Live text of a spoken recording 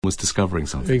was discovering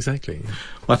something. Exactly.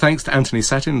 My thanks to Anthony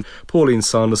Satin, Pauline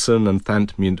Sanderson and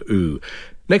Thant Myint Oo.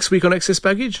 Next week on Excess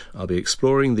Baggage, I'll be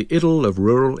exploring the idyll of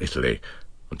rural Italy.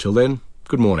 Until then,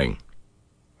 good morning.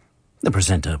 The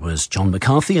presenter was John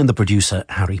McCarthy and the producer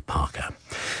Harry Parker.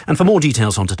 And for more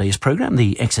details on today's programme,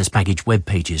 the Excess Baggage web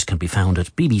pages can be found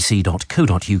at bbc.co.uk/Radio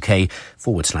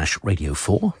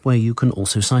 4, where you can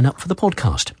also sign up for the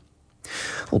podcast.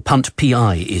 Well, Punt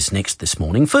PI is next this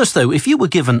morning. First, though, if you were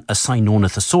given a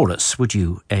Sinornithosaurus, would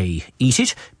you A, eat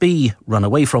it, B, run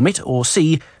away from it, or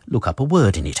C, look up a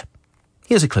word in it?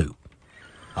 Here's a clue.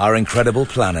 Our incredible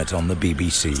planet on the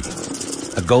BBC.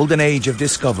 A golden age of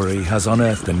discovery has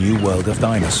unearthed a new world of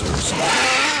dinosaurs.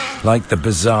 Like the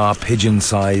bizarre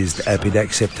pigeon-sized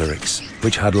Epidexipteryx,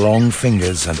 which had long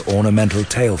fingers and ornamental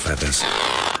tail feathers.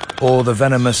 Or the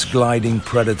venomous gliding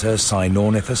predator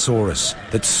Sinornithosaurus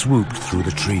that swooped through the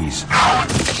trees.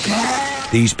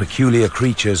 These peculiar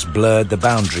creatures blurred the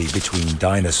boundary between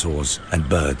dinosaurs and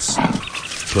birds.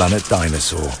 Planet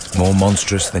Dinosaur, more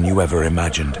monstrous than you ever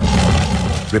imagined.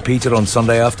 Repeated on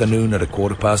Sunday afternoon at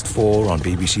 4:15 on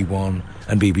BBC One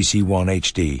and BBC One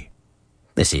HD.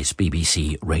 This is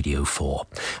BBC Radio 4.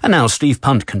 And now Steve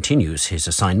Punt continues his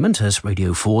assignment as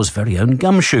Radio 4's very own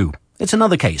gumshoe. It's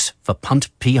another case for Punt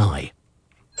PI.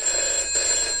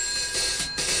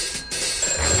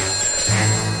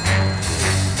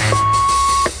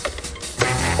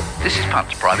 This is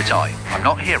Punt's Private Eye. I'm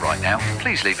not here right now.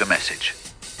 Please leave a message.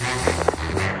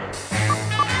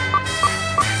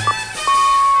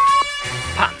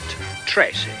 Punt,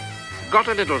 Tracy. Got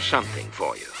a little something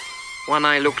for you. One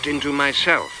I looked into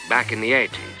myself back in the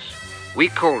 80s. We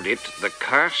called it The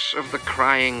Curse of the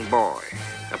Crying Boy.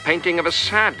 A painting of a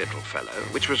sad little fellow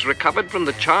which was recovered from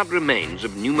the charred remains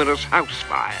of numerous house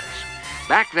fires.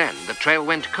 Back then, the trail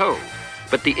went cold,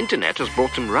 but the internet has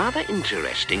brought some rather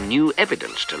interesting new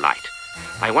evidence to light.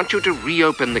 I want you to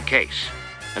reopen the case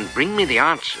and bring me the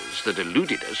answers that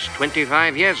eluded us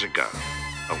 25 years ago.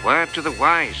 A word to the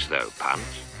wise, though, Punt.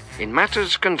 In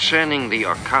matters concerning the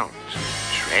occult,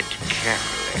 tread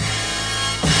carefully.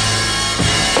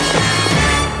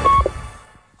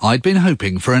 I'd been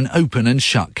hoping for an open and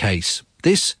shut case.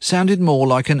 This sounded more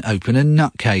like an open and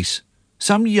nut case.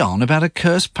 Some yarn about a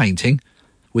cursed painting?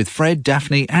 With Fred,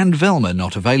 Daphne and Velma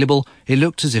not available, it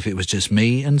looked as if it was just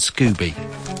me and Scooby.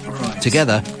 Right.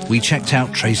 Together, we checked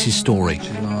out Tracy's story.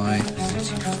 July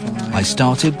 35. I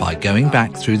started by going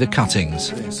back through the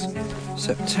cuttings.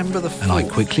 September the 4th. And I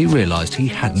quickly realised he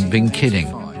hadn't been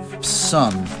kidding.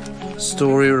 Sun.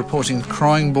 Story reporting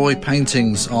crying boy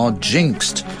paintings are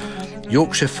jinxed.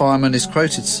 Yorkshire fireman is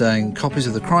quoted saying copies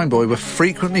of the crying boy were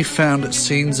frequently found at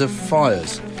scenes of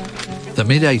fires. The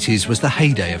mid-80s was the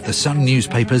heyday of the Sun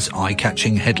newspaper's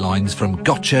eye-catching headlines from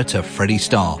Gotcha to Freddie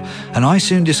Starr, and I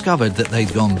soon discovered that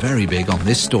they'd gone very big on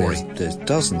this story. There's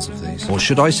dozens of these. Or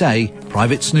should I say,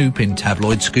 Private Snoop in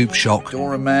tabloid Scoop Shock.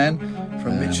 Dora Mann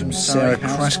from Mitcham, Sarah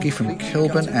Kraske from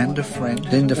Kilburn and a friend,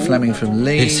 Linda Fleming from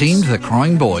Leeds. It seemed the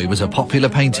crying boy was a popular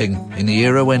painting in the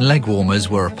era when leg warmers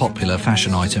were a popular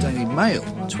fashion item. Daily Mail,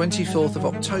 24th of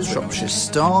October. Shropshire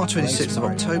Star, 26th of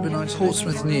October, 19th.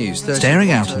 Portsmouth News, 30th.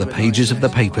 Staring out of the pages of the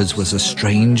papers was a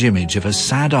strange image of a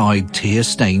sad-eyed,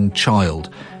 tear-stained child.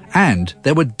 And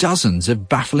there were dozens of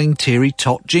baffling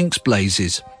teary-tot jinx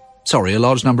blazes. Sorry, a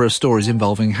large number of stories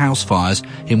involving house fires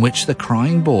in which the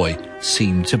crying boy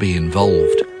seemed to be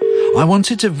involved. I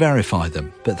wanted to verify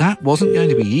them, but that wasn't going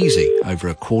to be easy over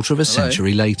a quarter of a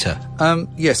century later.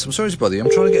 Yes, I'm sorry to bother you. I'm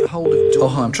trying to get hold of... Oh,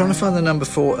 hi, I'm trying to find the number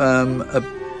for, Brian...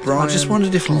 I just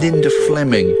wondered if Linda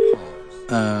Fleming...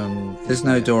 there's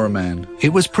no Dora Mann.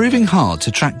 It was proving hard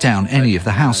to track down any of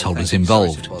the householders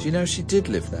involved. Do you know she did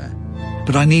live there?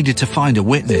 But I needed to find a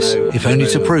witness, if only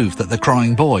to prove that the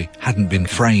crying boy hadn't been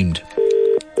framed.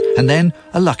 And then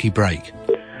a lucky break.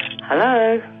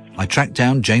 Hello. I tracked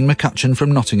down Jane McCutcheon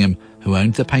from Nottingham, who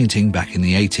owned the painting back in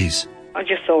the 80s. I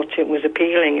just thought it was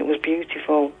appealing. It was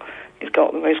beautiful. It's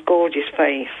got the most gorgeous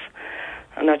face.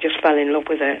 And I just fell in love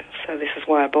with it. So this is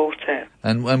why I bought it.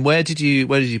 And where did you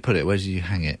put it? Where did you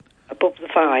hang it? Above the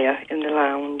fire in the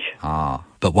lounge. Ah.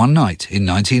 But one night in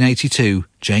 1982,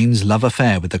 Jane's love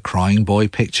affair with the crying boy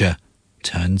picture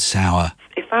turned sour.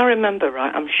 If I remember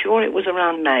right, I'm sure it was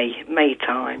around May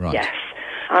time. Right. Yes.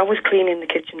 I was cleaning the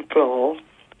kitchen floor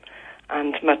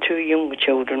and my two younger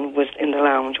children was in the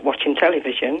lounge watching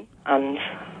television, and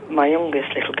my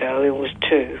youngest little girl, who was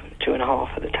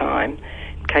 2.5 at the time,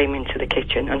 came into the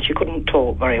kitchen, and she couldn't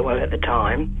talk very well at the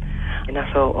time, and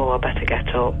I thought, I better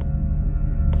get up.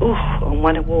 Ooh, and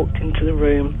when I walked into the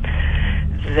room,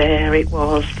 there it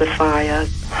was, the fire.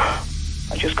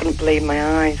 I just couldn't believe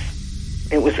my eyes.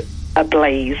 It was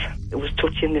ablaze. It was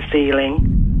touching the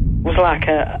ceiling. was like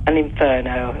an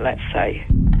inferno, let's say.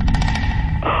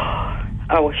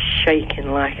 I was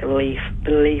shaking like a leaf,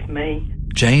 believe me.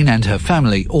 Jane and her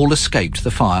family all escaped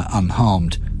the fire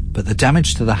unharmed, but the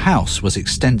damage to the house was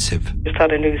extensive. Just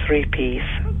had a new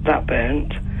 3-piece, that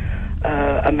burnt.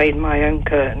 I made my own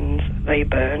curtains, they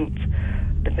burnt.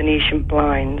 The Venetian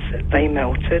blinds, they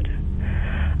melted.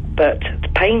 But the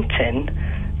painting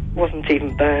wasn't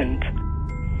even burnt.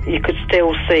 You could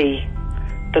still see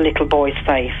the little boy's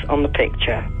face on the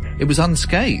picture. It was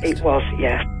unscathed? It was,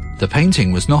 yes. The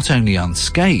painting was not only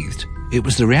unscathed, it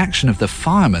was the reaction of the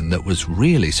firemen that was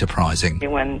really surprising. He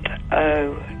went,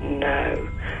 "Oh, no,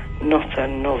 not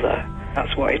another."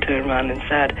 That's what he turned around and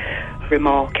said,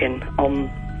 remarking on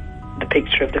the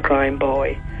picture of the crying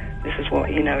boy. This is what,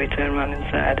 he turned around and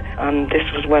said. And this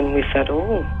was when we said,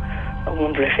 oh, I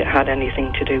wonder if it had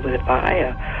anything to do with the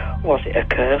fire. Was it a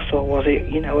curse or was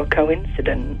it, a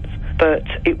coincidence? But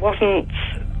it wasn't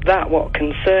that what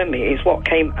concerned me, it's what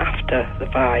came after the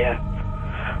fire.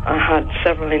 I had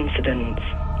several incidents.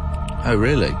 Oh,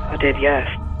 really? I did, yes.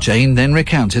 Jane then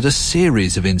recounted a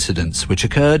series of incidents which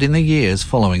occurred in the years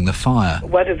following the fire.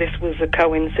 Whether this was a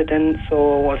coincidence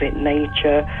or was it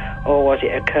nature or was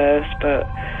it a curse, but,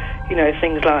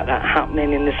 things like that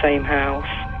happening in the same house,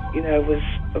 was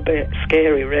a bit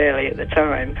scary really at the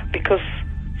time, because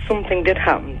something did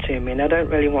happen to me and I don't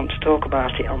really want to talk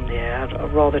about it on the air.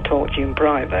 I'd rather talk to you in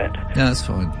private. Yeah, that's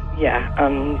fine. Yeah,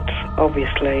 and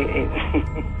obviously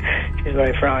it's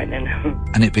very frightening.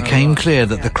 And it became clear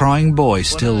that the crying boy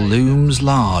still looms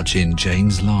large in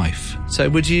Jane's life. So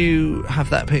would you have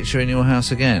that picture in your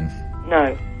house again?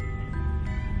 No.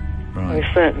 Right.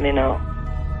 Certainly not.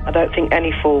 I don't think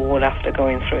any fool would after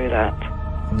going through that.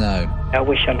 No. I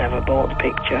wish I never bought the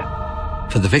picture.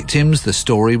 For the victims, the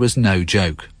story was no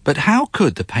joke. But how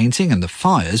could the painting and the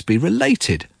fires be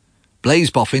related? Blaze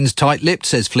Boffin's tight-lipped,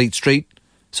 says Fleet Street.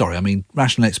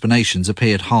 Rational explanations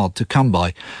appeared hard to come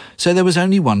by, so there was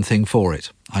only one thing for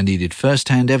it. I needed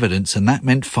first-hand evidence, and that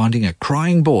meant finding a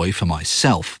crying boy for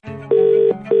myself.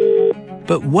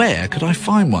 But where could I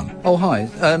find one? Oh, hi.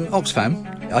 Oxfam.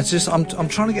 I'm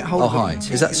trying to get hold of... Oh, hi.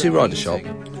 Is that Sue Ryder shop?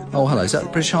 Oh, hello. Is that the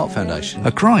British Heart Foundation?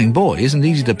 A crying boy isn't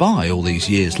easy to buy all these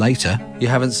years later. You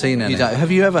haven't seen any? You don't.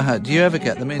 Have you ever had... Do you ever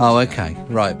get them in? Oh, OK.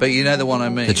 Right, but you know the one I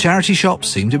mean. The charity shops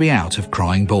seemed to be out of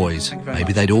crying boys.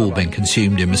 Maybe they'd all been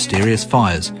consumed in mysterious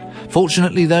fires.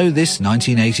 Fortunately, though, this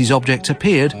 1980s object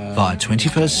appeared via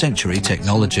 21st century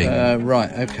technology.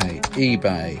 Right, OK.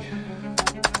 eBay.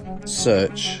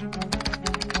 Search.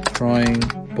 Crying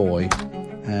boy.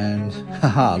 And,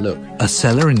 haha, look. A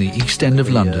seller in the East End of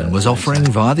London was offering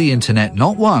via the internet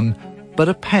not one, but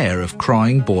a pair of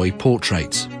crying boy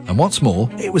portraits. And what's more,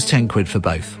 it was 10 quid for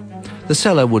both. The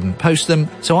seller wouldn't post them,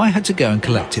 so I had to go and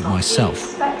collect it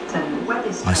myself.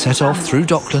 I set off through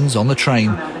Docklands on the train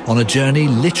on a journey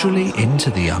literally into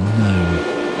the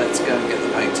unknown. Let's go and get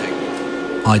the painting.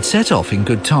 I'd set off in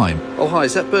good time. Oh, hi,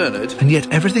 is that Bernard? And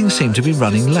yet everything seemed to be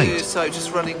running late. So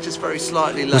just running just very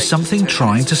slightly late. Was something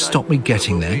trying to stop me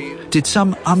getting there? Did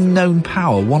some unknown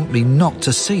power want me not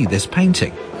to see this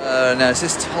painting? No, is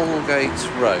this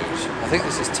Tollgate Road? I think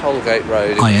this is Tollgate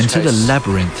Road. I entered a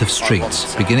labyrinth of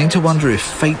streets, beginning to wonder if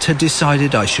fate had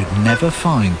decided I should never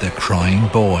find the crying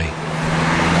boy.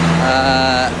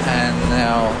 And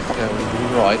now go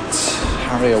right.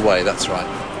 Hurry away, that's right.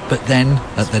 But then,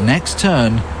 at the next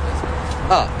turn...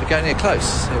 we're going near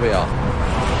close. Here we are.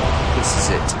 This is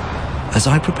it. As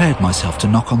I prepared myself to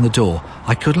knock on the door,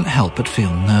 I couldn't help but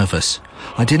feel nervous.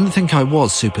 I didn't think I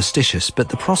was superstitious, but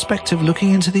the prospect of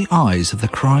looking into the eyes of the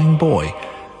crying boy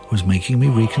was making me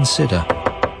reconsider.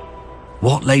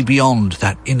 What lay beyond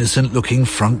that innocent-looking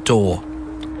front door?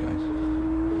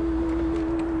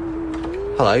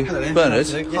 Hello, Bernard.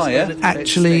 Hiya.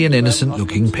 Actually an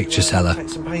innocent-looking picture seller. Take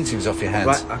some paintings off your hands.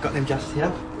 Right, I've got them just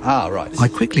here. Ah, right. I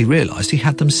quickly realised he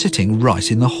had them sitting right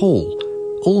in the hall,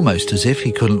 almost as if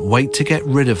he couldn't wait to get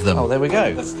rid of them. Oh, there we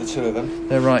go. That's the two of them.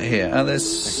 They're right here. And they're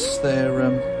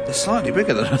slightly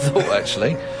bigger than I thought,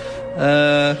 actually.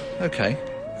 Okay.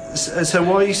 So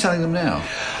why are you selling them now?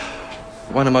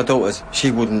 One of my daughters,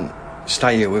 she wouldn't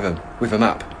stay here with them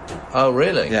up. Oh,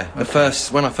 really? Yeah.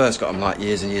 When I first got them, like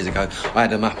years and years ago, I had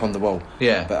them up on the wall.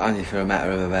 Yeah. But only for a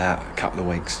matter of about a couple of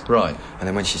weeks. Right. And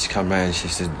then when she's come round, she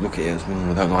said, look at it,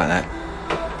 I don't like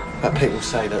that. But people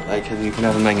say that you can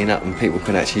have them hanging up and people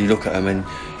can actually look at them and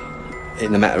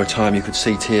in a matter of time you could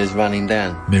see tears running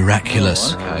down.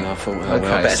 Miraculous. Oh, okay. And I thought, I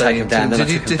better take them down.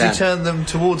 Did you turn them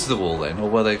towards the wall then, or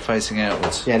were they facing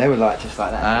outwards? Yeah, they were just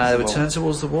like that. They were turned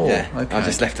towards the wall? Yeah, okay. I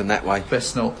just left them that way.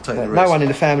 Best not take the risk. No one in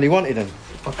the family wanted them.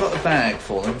 I've got a bag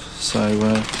for them, so...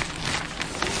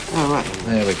 All right.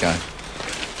 There we go.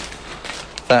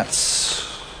 That's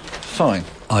fine.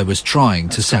 I was trying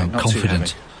to sound Not too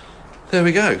confident. heavy. There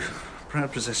we go.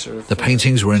 Proud possessor of... The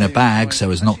paintings were in a bag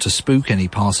so as not to spook any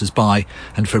passers-by,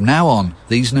 and from now on,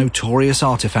 these notorious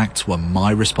artefacts were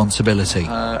my responsibility.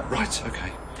 Right,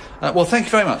 okay. Well, thank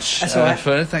you very much. That's all right.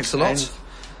 Fern, thanks a lot.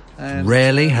 And,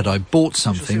 Rarely had I bought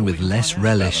something with less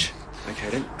relish. Okay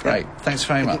then. Great, thanks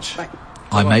very much.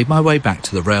 I made my way back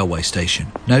to the railway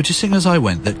station, noticing as I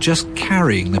went that just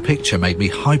carrying the picture made me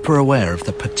hyper-aware of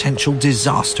the potential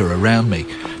disaster around me.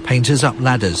 Painters up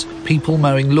ladders, people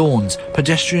mowing lawns,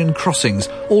 pedestrian crossings,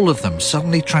 all of them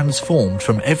suddenly transformed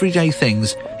from everyday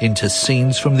things into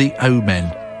scenes from the Omen.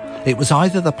 It was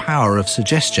either the power of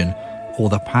suggestion or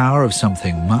the power of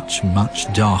something much,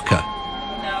 much darker.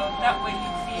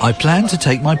 I planned to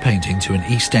take my painting to an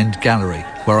East End gallery,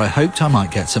 where I hoped I might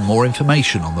get some more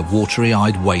information on the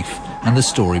watery-eyed waif and the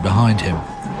story behind him.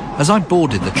 As I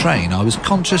boarded the train, I was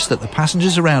conscious that the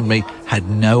passengers around me had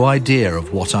no idea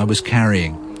of what I was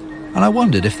carrying, and I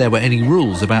wondered if there were any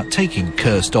rules about taking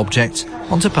cursed objects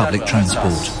onto public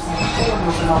transport.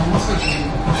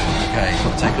 Okay,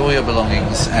 take all your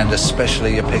belongings and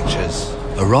especially your pictures.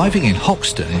 Arriving in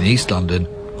Hoxton in East London,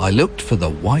 I looked for the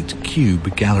White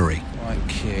Cube Gallery. White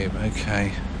cube,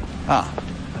 okay.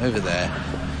 Over there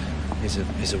is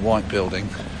a white building,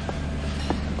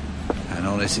 and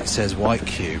on it says White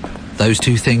Cube. Those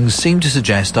two things seemed to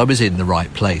suggest I was in the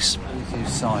right place.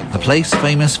 A place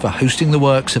famous for hosting the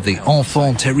works of the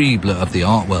enfant terrible of the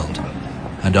art world.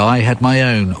 And I had my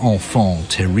own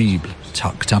enfant terrible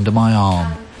tucked under my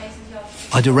arm.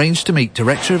 I'd arranged to meet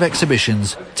Director of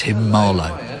Exhibitions, Tim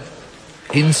Marlowe.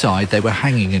 Inside, they were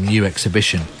hanging a new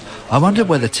exhibition. I wondered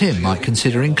whether Tim might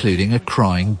consider including a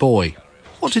crying boy.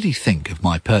 What did he think of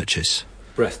my purchase?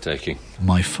 Breathtaking.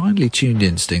 My finely tuned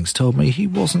instincts told me he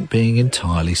wasn't being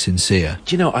entirely sincere.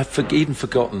 Do you know, I've even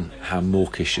forgotten how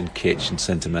mawkish and kitsch and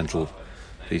sentimental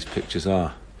these pictures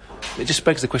are. It just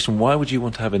begs the question, why would you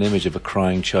want to have an image of a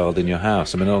crying child in your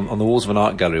house? I mean, on the walls of an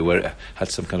art gallery where it had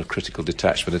some kind of critical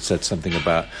detachment, it said something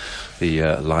about the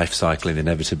life cycle and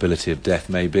inevitability of death,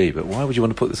 maybe, but why would you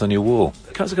want to put this on your wall?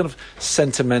 It kind of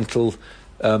sentimental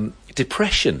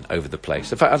depression over the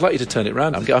place. In fact, I'd like you to turn it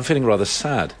round. I'm feeling rather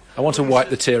sad. I want to wipe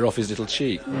the tear off his little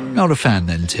cheek. Not a fan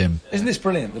then, Tim. Isn't this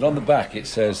brilliant that on the back it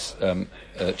says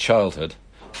childhood,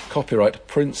 copyright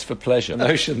Prince for Pleasure. The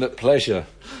notion that pleasure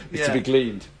is to be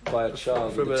gleaned by a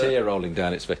child with a tear rolling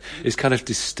down its face is kind of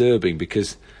disturbing,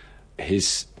 because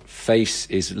his face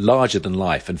is larger than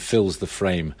life and fills the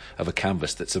frame of a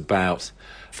canvas that's about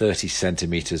 30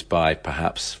 centimetres by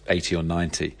perhaps 80 or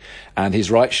 90. And his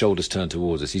right shoulder's turned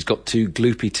towards us. He's got two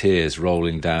gloopy tears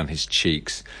rolling down his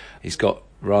cheeks. He's got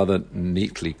rather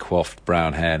neatly coiffed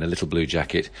brown hair and a little blue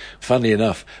jacket. Funnily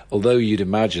enough, although you'd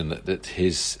imagine that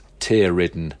his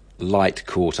tear-ridden,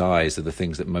 light-caught eyes are the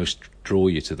things that most draw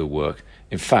you to the work,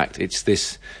 in fact, it's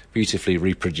this beautifully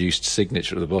reproduced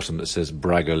signature at the bottom that says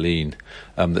Bragoline,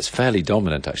 that's fairly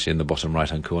dominant, actually, in the bottom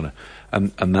right-hand corner.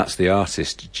 And that's the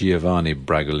artist, Giovanni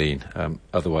Bragoline,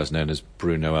 otherwise known as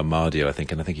Bruno Amadio, I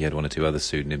think, and I think he had one or two other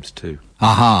pseudonyms too.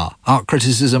 Aha! Art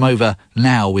criticism over.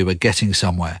 Now we were getting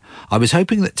somewhere. I was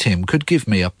hoping that Tim could give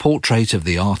me a portrait of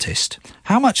the artist.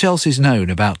 How much else is known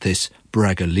about this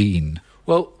Bragoline?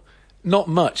 Well, not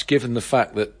much, given the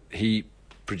fact that he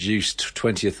produced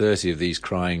 20 or 30 of these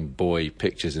crying boy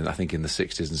pictures, I think in the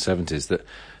 60s and 70s, that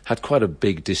had quite a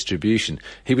big distribution.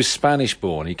 He was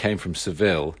Spanish-born. He came from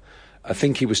Seville. I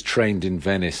think he was trained in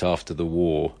Venice after the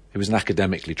war. He was an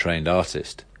academically trained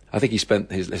artist. I think he spent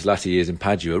his latter years in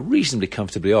Padua reasonably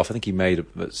comfortably off. I think he made a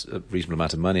reasonable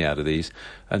amount of money out of these,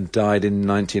 and died in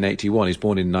 1981. He was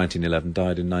born in 1911,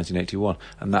 died in 1981.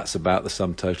 And that's about the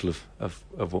sum total of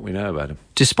what we know about him.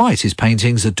 Despite his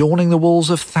paintings adorning the walls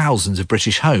of thousands of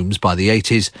British homes by the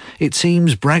 80s, it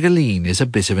seems Bragoline is a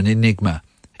bit of an enigma.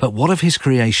 But what of his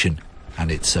creation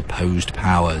and its supposed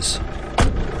powers?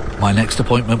 My next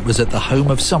appointment was at the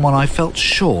home of someone I felt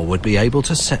sure would be able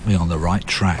to set me on the right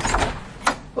track.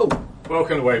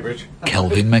 Welcome to Weybridge.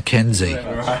 Kelvin Mackenzie.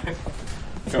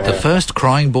 The first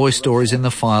crying boy stories in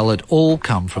the file had all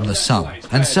come from The Sun,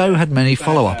 and so had many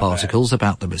follow-up articles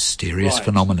about the mysterious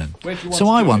phenomenon. So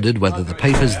I wondered whether the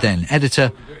paper's then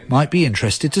editor might be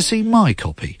interested to see my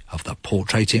copy of the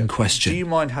portrait in question. Do you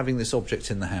mind having this object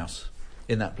in the house?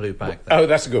 In that blue bag there? Oh,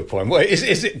 that's a good point. Well,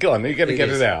 is it gone? Are you going to get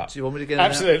it out? Do you want me to get it out?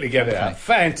 Absolutely get it out.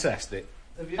 Fantastic.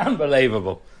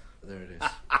 Unbelievable. There it is.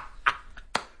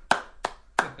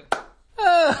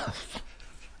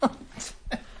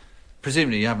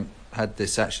 Presumably you haven't had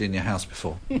this actually in your house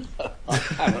before. I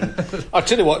haven't. I'll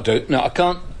tell you what, dude. No, I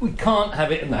can't. We can't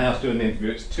have it in the house doing the interview.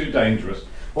 It's too dangerous.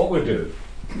 What we'll do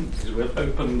is we'll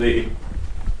open the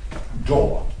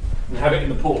drawer and have it in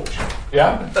the porch.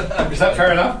 Yeah? Is that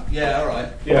fair enough? Yeah, all right.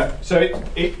 Yeah. So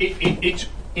it's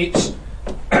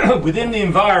within the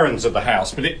environs of the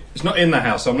house, but it's not in the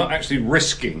house. So I'm not actually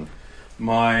risking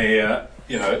my,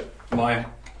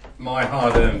 my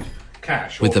hard-earned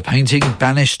cash. With the painting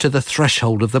banished to the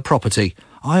threshold of the property,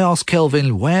 I asked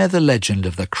Kelvin where the legend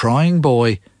of the crying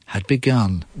boy had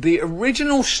begun. The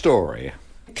original story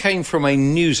came from a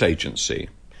news agency,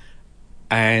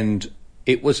 and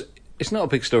it's not a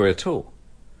big story at all.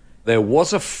 There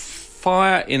was a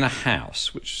fire in a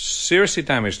house which seriously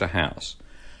damaged a house,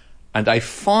 and a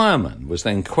fireman was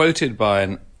then quoted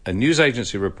by a news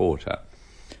agency reporter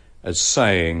as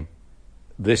saying,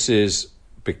 this is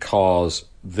because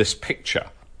this picture,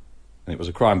 and it was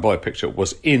a crying boy picture,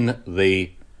 was in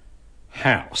the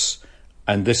house,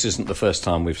 and this isn't the first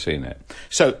time we've seen it.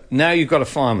 So now you've got a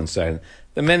fireman saying,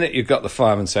 the minute you've got the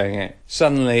fireman saying it,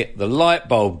 suddenly the light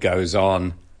bulb goes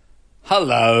on.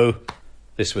 Hello,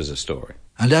 this was a story.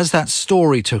 And as that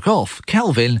story took off,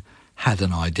 Kelvin had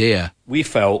an idea. We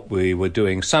felt we were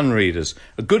doing Sun readers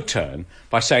a good turn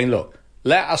by saying, look,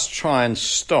 let us try and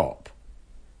stop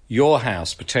your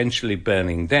house potentially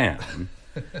burning down.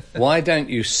 Why don't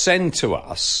you send to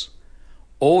us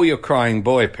all your crying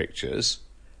boy pictures,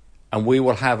 and we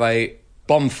will have a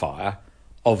bonfire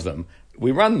of them.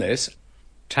 We run this,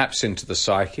 taps into the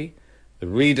psyche, the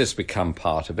readers become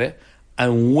part of it,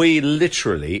 and we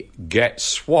literally get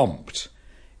swamped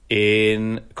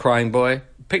in crying boy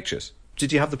pictures.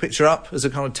 Did you have the picture up as a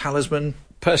kind of talisman?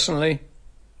 Personally,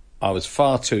 I was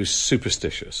far too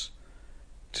superstitious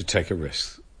to take a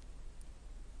risk.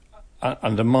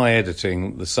 Under my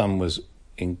editing, the sun was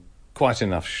in quite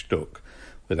enough shtuck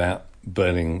without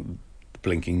burning,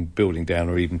 blinking building down,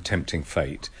 or even tempting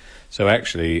fate. So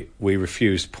actually, we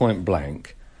refused point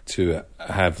blank to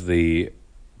have the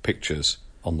pictures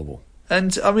on the wall.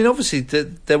 And, I mean, obviously,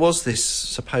 there was this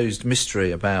supposed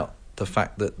mystery about the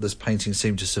fact that this painting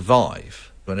seemed to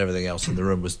survive when everything else in the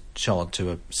room was charred to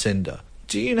a cinder.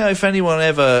 Do you know if anyone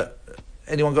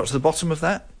got to the bottom of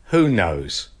that? Who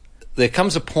knows? There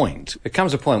comes a point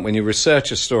when you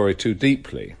research a story too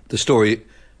deeply, the story,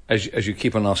 as you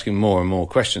keep on asking more and more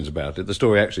questions about it, the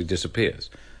story actually disappears.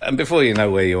 And before you know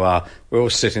where you are, we're all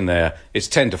sitting there, it's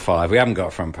 10 to 5, we haven't got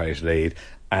a front page lead,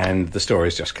 and the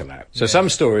story's just collapsed. So some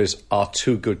stories are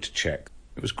too good to check.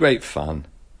 It was great fun,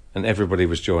 and everybody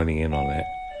was joining in on it.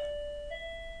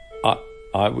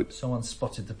 I would... Someone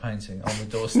spotted the painting on the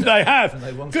doorstep. They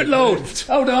have! Good Lord!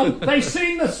 Hold on! They've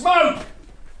seen the smoke!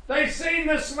 They've seen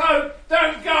the smoke!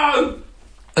 Don't go!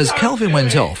 As Kelvin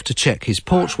went off to check his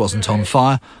porch wasn't on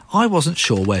fire, I wasn't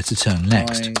sure where to turn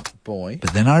next. Boy.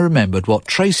 But then I remembered what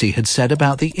Tracy had said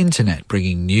about the internet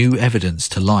bringing new evidence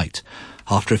to light.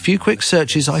 After a few quick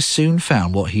searches, I soon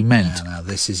found what he meant. Now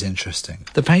this is interesting.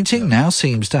 The painting now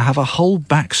seems to have a whole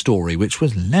backstory which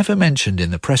was never mentioned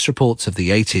in the press reports of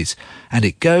the 80s, and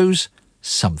it goes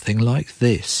something like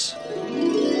this.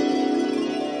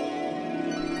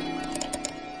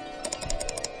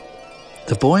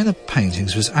 The boy in the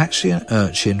paintings was actually an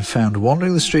urchin found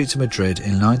wandering the streets of Madrid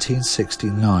in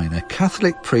 1969. A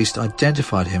Catholic priest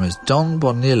identified him as Don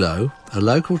Bonillo, a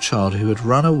local child who had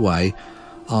run away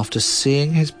after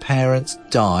seeing his parents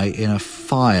die in a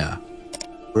fire.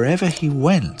 Wherever he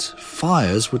went,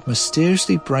 fires would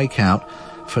mysteriously break out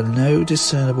for no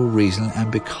discernible reason, and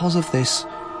because of this,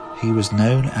 he was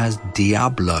known as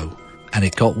Diablo. And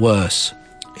it got worse.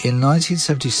 In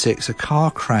 1976, a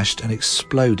car crashed and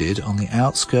exploded on the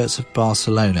outskirts of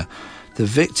Barcelona. The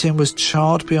victim was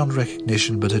charred beyond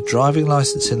recognition, but her driving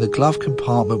licence in the glove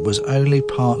compartment was only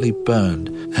partly burned.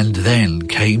 And then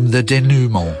came the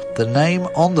denouement. The name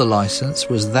on the licence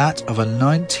was that of a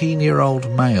 19-year-old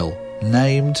male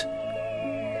named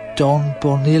Don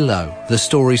Bonillo. The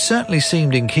story certainly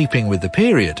seemed in keeping with the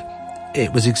period.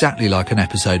 It was exactly like an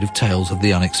episode of Tales of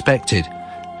the Unexpected.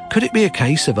 Could it be a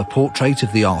case of a portrait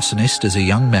of the arsonist as a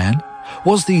young man?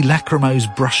 Was the lachrymose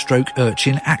brushstroke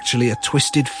urchin actually a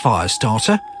twisted fire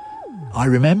starter? I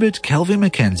remembered Kelvin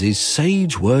Mackenzie's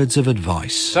sage words of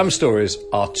advice. Some stories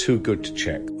are too good to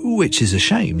check. Which is a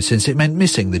shame, since it meant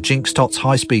missing the Jinx Tots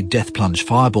high-speed death plunge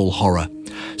fireball horror.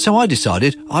 So I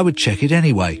decided I would check it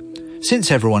anyway.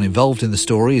 Since everyone involved in the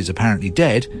story is apparently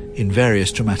dead, in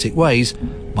various dramatic ways,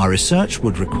 my research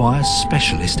would require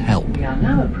specialist help. We are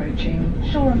now approaching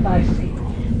Shoreham by Sea.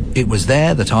 It was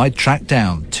there that I'd tracked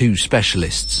down two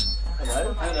specialists.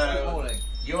 Hello. Good morning.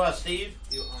 You are Steve?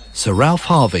 Sir Ralph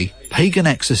Harvey, pagan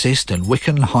exorcist and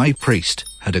Wiccan high priest,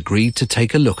 had agreed to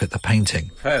take a look at the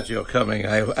painting. Prior to your coming,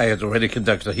 I had already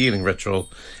conducted a healing ritual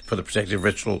for the protective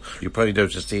ritual. You probably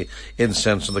noticed the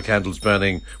incense and the candles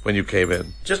burning when you came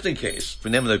in. Just in case. We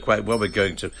never know quite what we're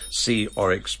going to see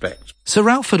or expect. Sir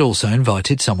Ralph had also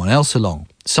invited someone else along,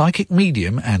 psychic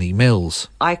medium Annie Mills.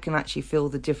 I can actually feel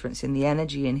the difference in the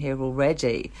energy in here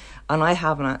already, and I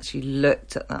haven't actually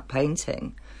looked at that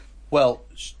painting. Well,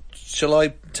 shall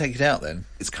I take it out then?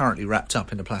 It's currently wrapped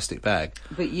up in a plastic bag.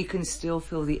 But you can still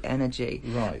feel the energy.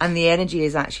 Right. And the energy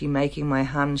is actually making my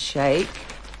hand shake.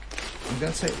 I'm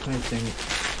going to take the painting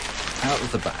out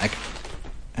of the bag.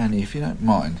 Annie, if you don't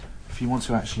mind, if you want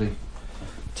to actually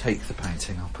take the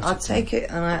painting, I'll take it,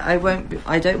 and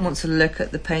I don't want to look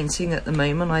at the painting at the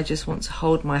moment. I just want to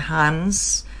hold my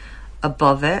hands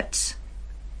above it.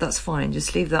 That's fine.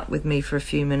 Just leave that with me for a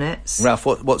few minutes. Ralph,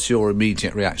 what's your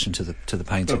immediate reaction to the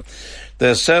painting?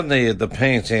 There's certainly, the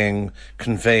painting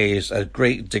conveys a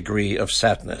great degree of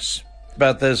sadness,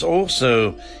 but there's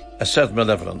also a certain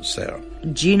malevolence there.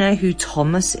 Do you know who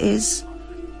Thomas is?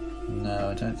 No,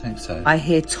 I don't think so. I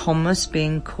hear Thomas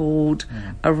being called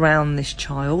around this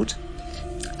child,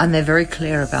 and they're very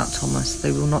clear about Thomas.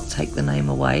 They will not take the name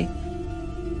away.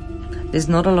 There's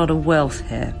not a lot of wealth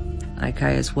here.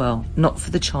 Okay, as well. Not for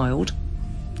the child.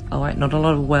 All right, not a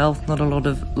lot of wealth, not a lot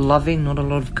of loving, not a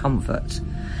lot of comfort.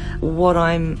 What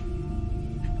I'm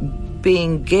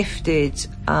being gifted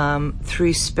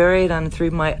through spirit and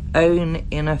through my own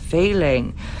inner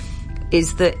feeling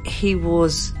is that he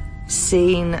was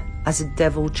seen as a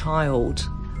devil child.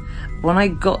 When I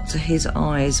got to his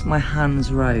eyes, my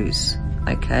hands rose.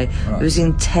 Okay, right. It was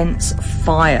intense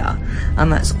fire,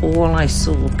 and that's all I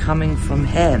saw coming from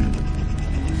him.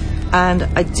 And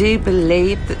I do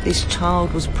believe that this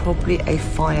child was probably a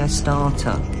fire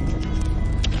starter.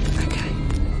 Okay.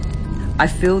 I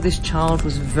feel this child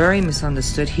was very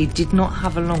misunderstood. He did not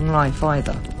have a long life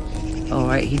either. All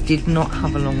right, he did not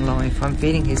have a long life. I'm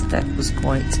feeling his death was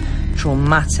quite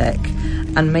traumatic,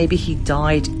 and maybe he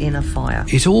died in a fire.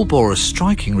 It all bore a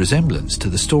striking resemblance to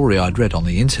the story I'd read on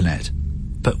the internet.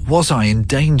 But was I in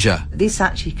danger? This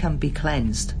actually can be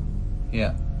cleansed.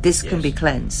 Yeah. This can be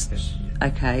cleansed. Yes.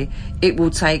 Okay, it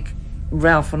will take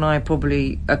Ralph and I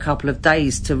probably a couple of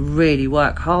days to really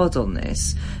work hard on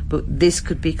this, but this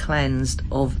could be cleansed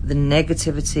of the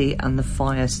negativity and the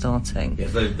fire starting.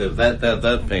 Yes,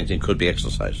 that painting could be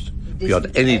exorcised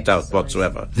beyond any doubt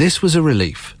whatsoever. This was a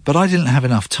relief, but I didn't have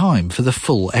enough time for the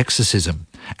full exorcism.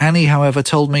 Annie, however,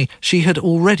 told me she had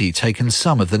already taken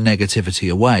some of the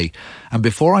negativity away, and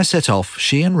before I set off,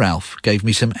 she and Ralph gave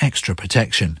me some extra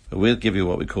protection. We'll give you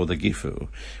what we call the gifu,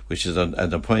 which is an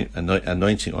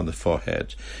anointing on the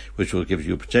forehead, which will give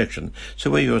you protection. So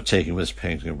when you're taking this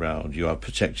painting around, you are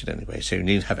protected anyway, so you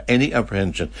needn't have any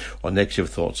apprehension or negative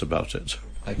thoughts about it.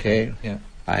 Okay, yeah.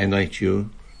 I anoint you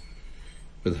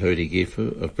with holy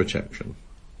gifu of protection.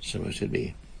 So mote it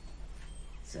be.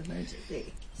 So mote it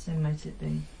be. So mote it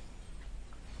be.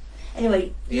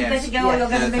 Anyway, you Yes. better go or you're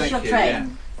going to miss your train. Yeah.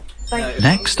 Thank you.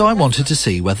 Next, I wanted to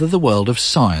see whether the world of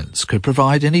science could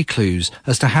provide any clues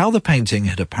as to how the painting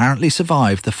had apparently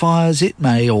survived the fires it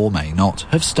may or may not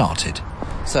have started.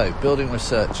 So, building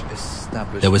research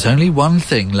established. There was only one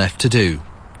thing left to do.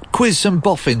 Quiz some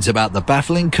boffins about the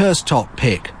baffling curse top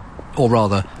pick. Or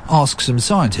rather, ask some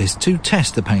scientists to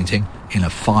test the painting in a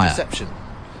fire. Perception.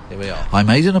 Here we are. I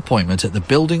made an appointment at the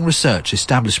building research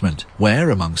establishment where,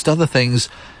 amongst other things,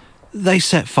 they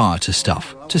set fire to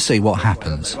stuff to see what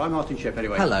happens. I'm Martin Shipp,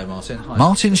 anyway. Hello, Martin. Hi.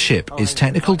 Martin Shipp is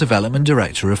Technical Development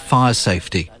Director of Fire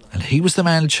Safety, and he was the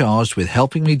man charged with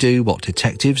helping me do what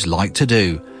detectives like to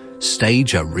do: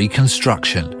 stage a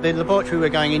reconstruction. The laboratory we're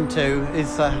going into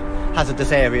is a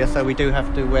hazardous area, so we do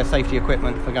have to wear safety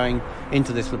equipment for going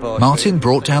into this laboratory. Martin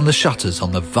brought down the shutters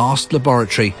on the vast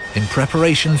laboratory in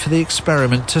preparation for the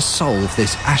experiment to solve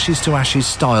this ashes-to-ashes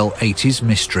style 80s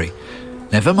mystery.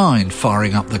 Never mind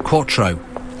firing up the Quattro.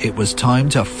 It was time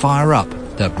to fire up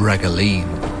the Bregaline.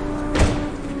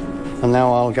 And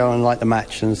now I'll go and light the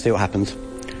match and see what happens.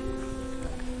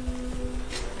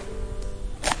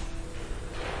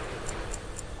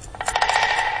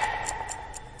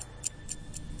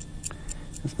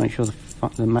 Let's make sure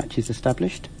the match is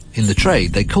established. In the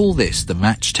trade, they call this the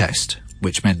match test,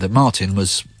 which meant that Martin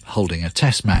was holding a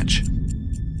test match.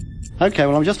 Okay,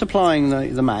 well, I'm just applying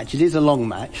the match. It is a long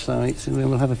match, so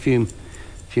we'll have a few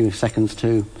seconds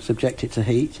to subject it to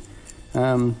heat.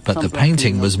 But the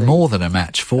painting was more than a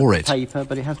match for it. Paper,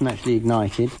 but it hasn't actually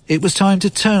ignited. It was time to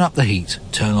turn up the heat,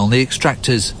 turn on the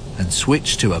extractors, and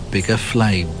switch to a bigger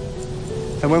flame.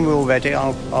 So when we're all ready,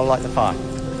 I'll light the fire.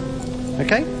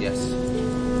 Okay? Yes.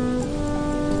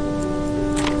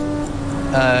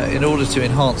 in order to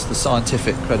enhance the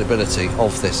scientific credibility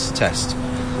of this test,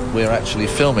 we're actually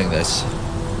filming this.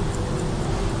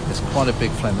 It's quite a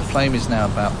big flame. The flame is now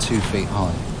about 2 feet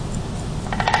high.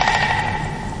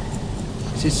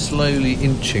 It is slowly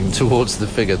inching towards the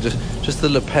figure. Just the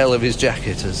lapel of his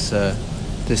jacket has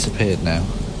disappeared now.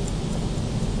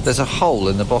 There's a hole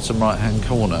in the bottom right-hand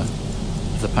corner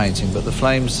of the painting, but the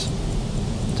flames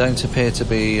don't appear to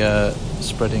be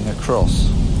spreading across.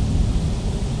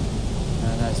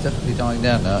 No, it's definitely dying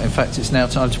down now. In fact, it's now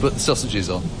time to put the sausages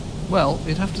on. Well,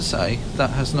 you'd have to say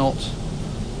that has not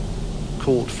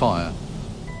caught fire.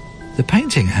 The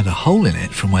painting had a hole in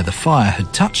it from where the fire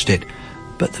had touched it,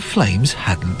 but the flames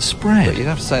hadn't spread. But you'd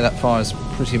have to say that fire's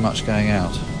pretty much going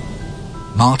out.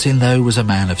 Martin, though, was a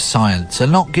man of science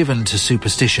and not given to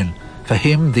superstition. For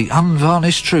him, the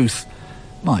unvarnished truth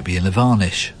might be in the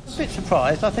varnish. A bit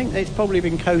surprised. I think it's probably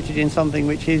been coated in something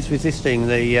which is resisting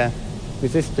the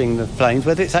flames,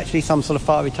 whether it's actually some sort of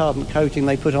fire retardant coating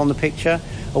they put on the picture,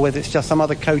 or whether it's just some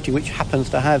other coating which happens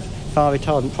to have fire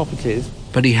retardant properties.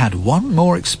 But he had one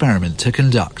more experiment to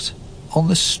conduct on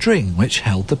the string which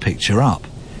held the picture up.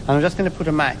 And I'm just going to put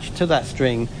a match to that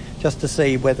string just to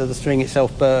see whether the string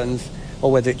itself burns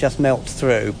or whether it just melts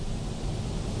through.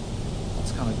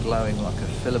 It's kind of glowing like a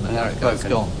filament. There it goes,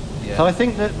 gone. Yeah. So I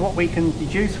think that what we can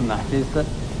deduce from that is that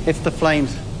if the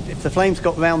flames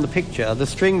got round the picture, the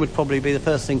string would probably be the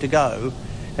first thing to go.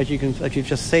 As you've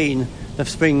just seen, the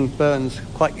string burns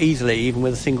quite easily, even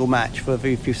with a single match, for a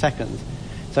very few seconds.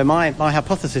 So my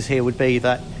hypothesis here would be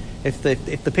that if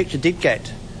the picture did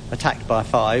get attacked by a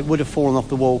fire, it would have fallen off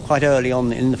the wall quite early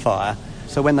on in the fire.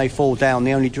 So when they fall down,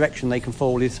 the only direction they can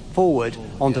fall is forward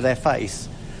onto their face.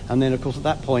 And then, of course, at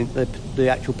that point, the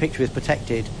actual picture is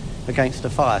protected against the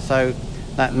fire. So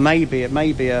that may be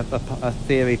a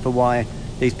theory for why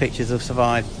these pictures have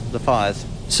survived the fires.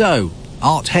 So,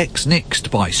 art hex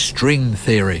nixed by string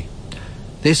theory.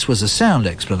 This was a sound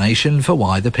explanation for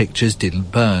why the pictures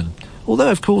didn't burn,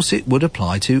 although of course it would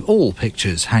apply to all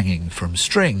pictures hanging from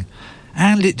string,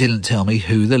 and it didn't tell me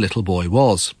who the little boy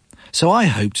was. So I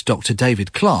hoped Dr.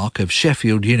 David Clarke of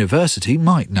Sheffield University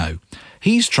might know.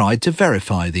 He's tried to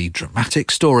verify the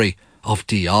dramatic story of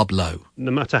Diablo.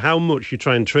 No matter how much you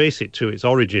try and trace it to its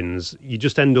origins, you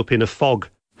just end up in a fog.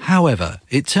 However,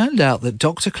 it turned out that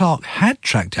Dr. Clarke had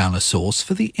tracked down a source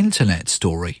for the internet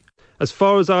story. As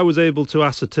far as I was able to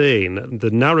ascertain,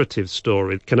 the narrative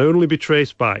story can only be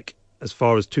traced back as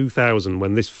far as 2000,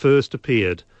 when this first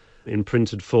appeared in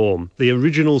printed form. The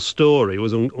original story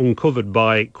was uncovered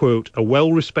by, quote, a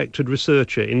well-respected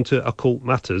researcher into occult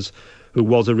matters who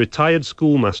was a retired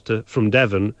schoolmaster from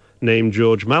Devon named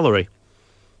George Mallory.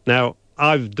 Now,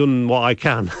 I've done what I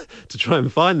can to try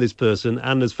and find this person,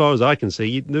 and as far as I can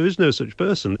see, there is no such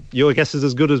person. Your guess is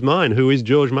as good as mine. Who is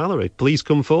George Mallory? Please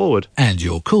come forward. And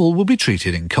your call will be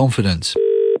treated in confidence.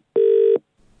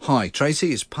 Hi,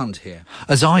 Tracy, it's Punt here.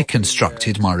 As I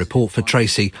constructed my report for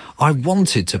Tracy, I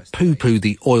wanted to poo-poo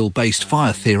the oil-based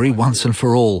fire theory once and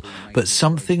for all, but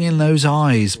something in those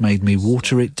eyes made me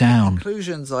water it down.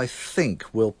 Conclusions, I think,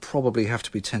 will probably have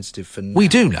to be tentative for now. We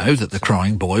do know that The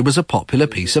Crying Boy was a popular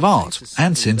piece of art,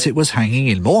 and since it was hanging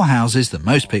in more houses than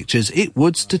most pictures, it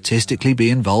would statistically be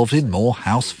involved in more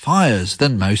house fires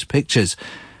than most pictures.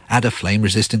 Add a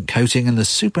flame-resistant coating and the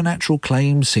supernatural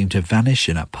claims seem to vanish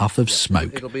in a puff of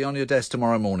smoke. It'll be on your desk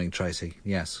tomorrow morning, Tracy.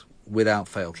 Yes, without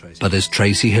fail, Tracy. But as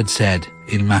Tracy had said,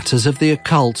 in matters of the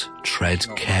occult, tread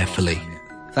carefully.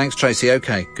 Thanks, Tracy.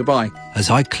 OK, goodbye. As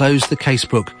I closed the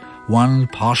casebook, one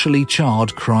partially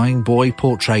charred Crying Boy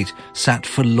portrait sat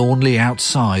forlornly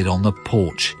outside on the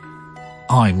porch.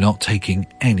 I'm not taking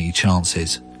any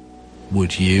chances.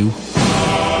 Would you?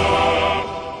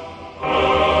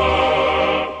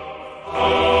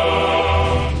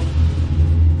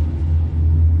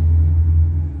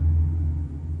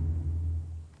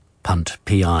 Punt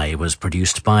PI was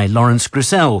produced by Lawrence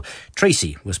Grisell.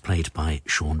 Tracy was played by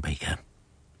Sean Baker.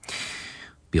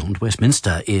 Beyond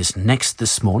Westminster is next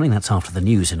this morning. That's after the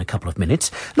news in a couple of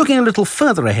minutes. Looking a little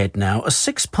further ahead now, a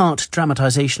 6-part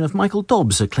dramatisation of Michael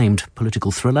Dobbs' acclaimed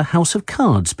political thriller House of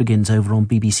Cards begins over on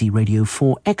BBC Radio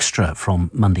 4 Extra from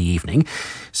Monday evening.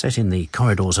 Set in the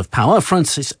corridors of power,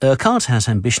 Francis Urquhart has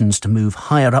ambitions to move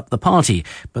higher up the party,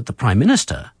 but the Prime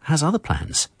Minister has other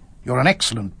plans. You're an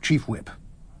excellent Chief Whip.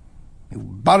 You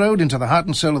burrowed into the heart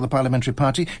and soul of the parliamentary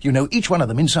party. You know each one of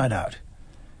them inside out.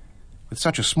 With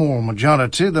such a small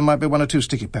majority, there might be 1 or 2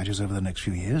 sticky patches over the next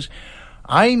few years.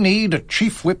 I need a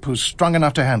Chief Whip who's strong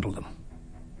enough to handle them.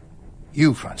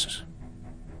 You, Francis.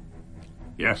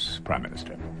 Yes, Prime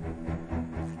Minister.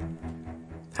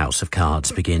 House of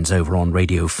Cards begins over on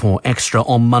Radio 4 Extra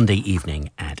on Monday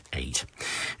evening at 8.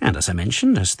 And as I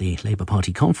mentioned, as the Labour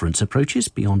Party conference approaches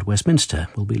beyond Westminster,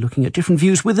 we'll be looking at different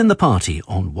views within the party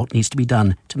on what needs to be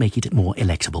done to make it more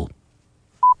electable.